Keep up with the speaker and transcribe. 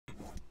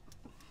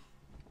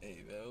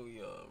show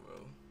y'all, bro.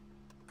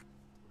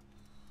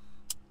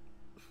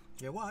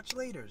 Your watch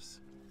laters.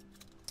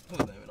 Who's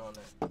not even on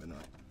that? Been on.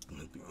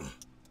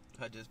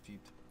 I just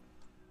peeped.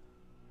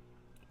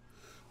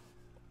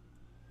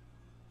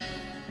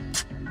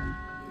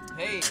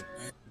 Hey,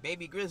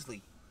 baby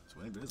Grizzly.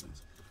 Twin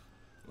Grizzlies.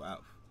 Wow.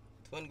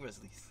 Twin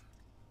Grizzlies.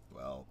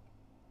 Well,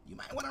 you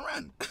might want to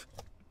run.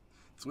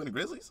 Twin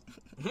Grizzlies?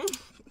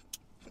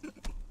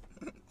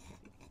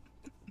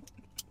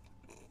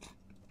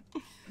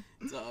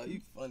 Dog,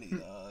 you funny,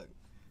 dog.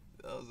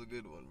 That was a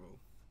good one, bro.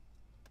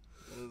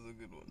 That was a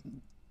good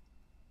one.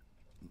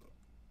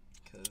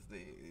 Because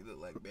they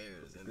look like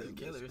bears, and they're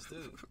killers,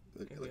 too.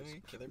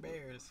 Killer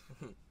bears.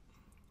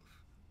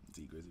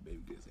 T Grizzly,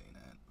 baby Grizzly ain't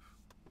that.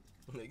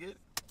 Make it?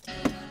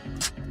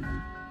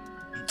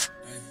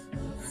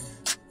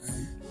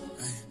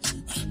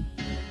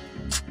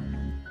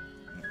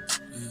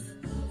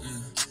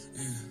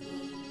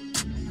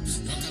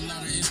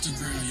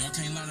 Instagram, y'all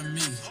can't lie to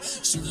me.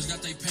 Shooters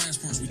got their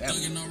passports, we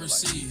thuggin'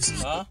 overseas.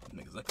 Huh?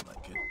 Niggas looking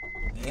like it.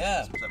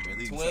 Yeah.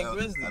 Twin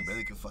Grizzlies. I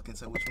barely could fucking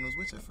tell which one was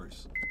which at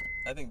first.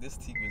 I think this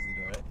T Grizzly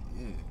though, right?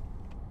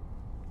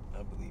 Yeah.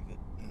 I believe it.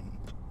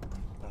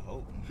 I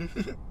hope.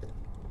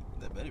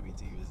 That better be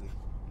T Grizzly.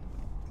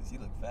 Because he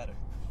look fatter.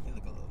 He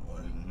look a little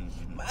more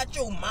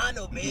macho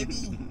mano,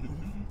 baby.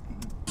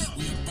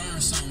 We'll burn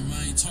something,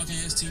 I ain't talking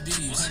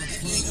STDs. Had a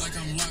plug like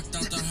I'm locked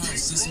out the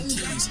house and some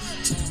keys.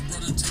 Told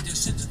brother take that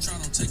shit to try,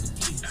 don't take a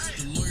plea.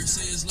 The lawyer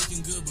say it's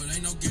looking good, but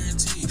ain't no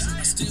guarantees.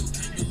 I still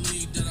can't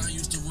believe that I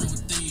used to run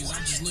with thieves.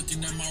 I'm just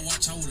looking at my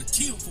watch, I would've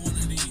killed for one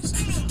of these.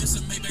 This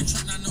a Maybach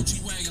truck, not no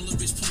G-Wagon, little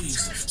bitch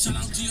please. Shout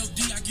out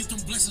G.O.D., I get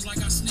them blessings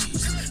like I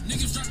sneeze.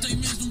 Niggas drop they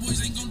mans, them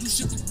boys ain't gon' do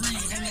shit for greed.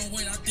 Hold on,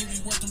 wait, I think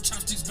we worth them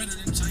chopsticks better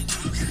than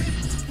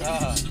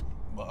Chinese.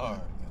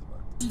 Bar.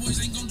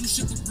 Boys ain't gon' do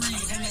shit for greed.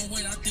 Hold on,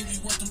 wait, I think we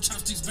worth them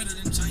chopsticks better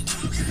than Chinese.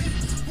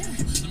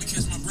 Let me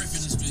catch my breath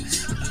in this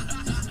bitch.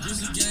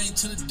 Grizzly gang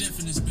to the death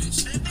in this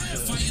bitch. I ain't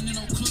fighting in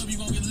no club, you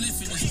gon' get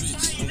left in this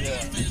bitch.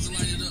 Yeah. Fans will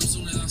light it up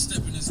soon as I step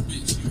in this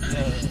bitch.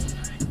 Yeah.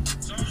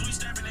 So as we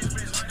step in this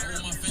bitch,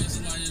 I want my fans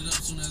to light it up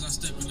soon as I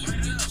step in this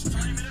bitch.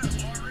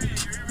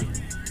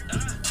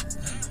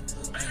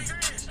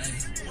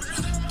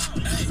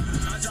 Hey,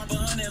 I drop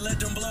 100, let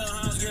them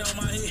bloodhounds get on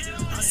my head.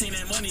 I seen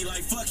that money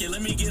like fuck it,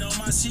 let me get on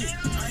my shit.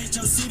 I hate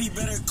your city,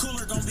 better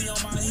cooler gon' be on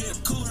my hip.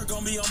 Cooler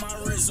gon' be on my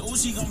wrist, ooh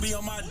she gon' be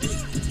on my dick.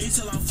 Eat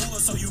till I'm full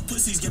so you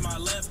pussies get my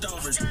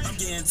leftovers. I'm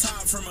getting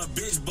top from a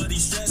bitch, but he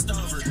stressed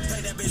over.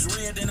 Play that bitch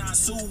red, then I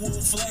sue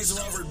Wolf Flex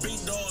over. Big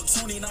dog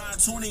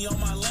 29-20 on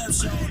my left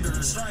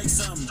shoulder. Strike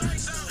something,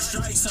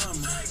 strike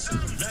something.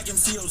 Vacuum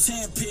seal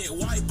 10 pit,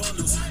 white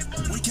bundles.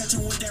 We catch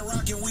him with that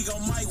rock and we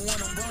gon' mic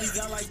one him. Brody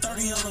got like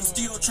 30 on him,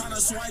 still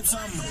tryna swipe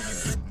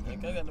something. I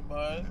got the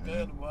bars.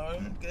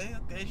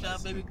 Okay, shout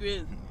out baby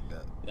Grizz.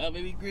 Shout out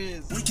baby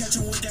Grizz. We catch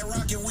him with that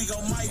rock and we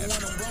gon' mic one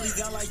him. Brody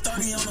got like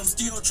 30 on him,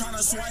 still tryna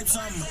swipe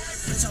something.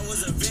 Bitch, I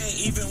was a vet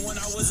even when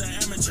I was an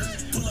amateur.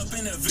 Pull up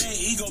in the vet,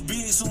 ego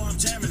big, so I'm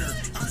jamming her.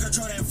 I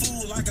control that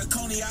fool like a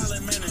Coney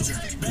Island manager.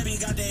 Baby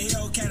got that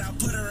Hellcat, I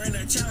put her in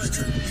a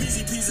Challenger.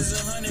 Easy pieces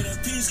 100 a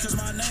piece, cause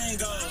my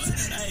name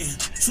goes. Hey,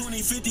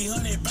 20, 50,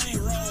 100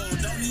 bankroll.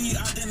 Don't need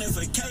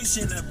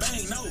identification, the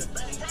bank, no.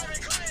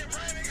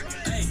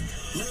 Hey,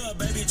 little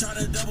baby try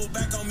to double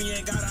back on me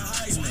and got a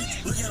Heisman.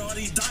 Look at all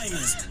these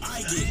diamonds.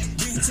 I get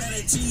big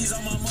cheddar cheese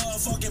on my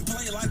motherfucking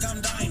plate like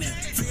I'm dining.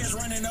 Feds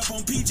running up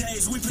on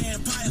PJs, we paying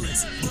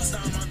pilots. Bust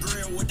down my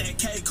grill with that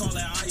K, call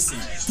it icing.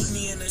 Put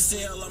me in the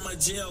cell, I'm a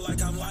jail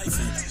like I'm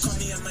lifing. Call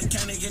me a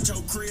mechanic at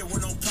your crib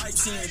with no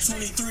pipes in.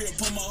 23 will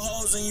put more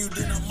hoes in you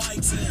than a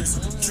mic's in.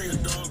 Tree a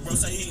dog, bro,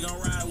 say he gon'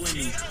 ride with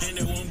me.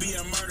 And it won't be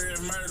a murder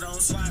if murder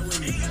don't slide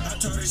with me. I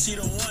told her she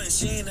the one,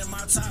 she ain't in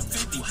my top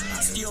 50.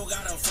 I still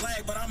got a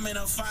flag, but I'm in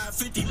a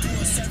 550.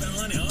 Pull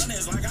 700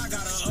 honest like I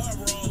got a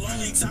uproll.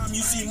 Only time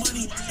you see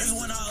money is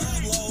when I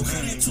upload.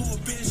 Cut into a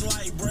bitch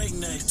like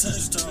breakneck,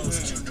 touch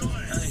toes.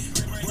 Hey,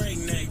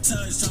 breakneck,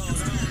 touch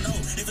toes. I don't know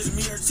if it's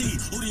me or T,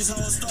 who these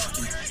hoes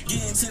stalking.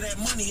 Getting to that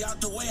money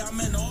out the way, I'm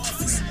in the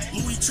office.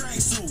 Louis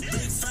tracksuit,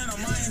 big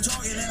phantom, I ain't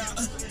jogging. And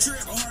I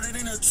trip harder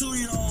than a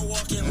 2-year-old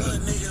walking.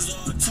 Little niggas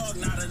all talk,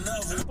 not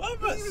enough.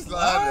 He's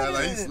sliding.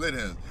 Like he slid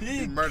him.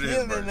 He murdered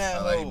his verse.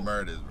 That Like he hoe.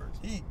 murdered his verse.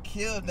 He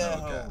killed that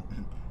No hoe. cap.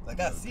 Like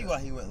I see why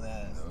he went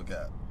last. No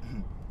cap.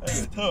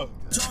 That's tough.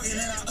 Jogging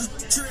and I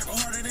trip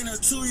harder than a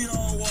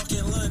 2-year-old walking.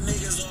 Little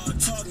niggas all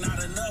talk,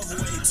 not enough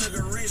weight. Took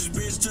a rich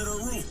bitch to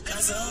the roof.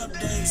 That's an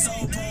update.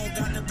 Soul Pro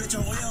got the bitch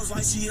on wheels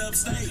like she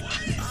upstate.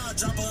 I'll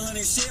drop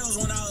 100 shells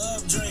when I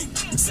up Drake.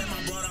 Set my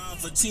brother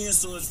off for 10,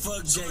 so it's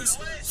fuck Jakes.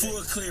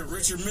 Full clip,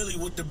 Richard Millie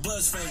with the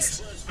buzz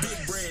face.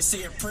 Big bread,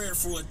 say a prayer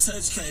for a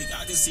touch cake.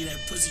 I can see that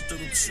pussy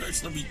through them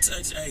shirts. Let me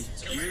touch. Hey,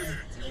 you hear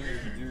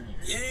me?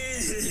 Yeah.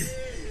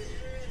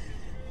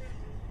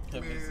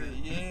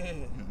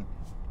 Yeah.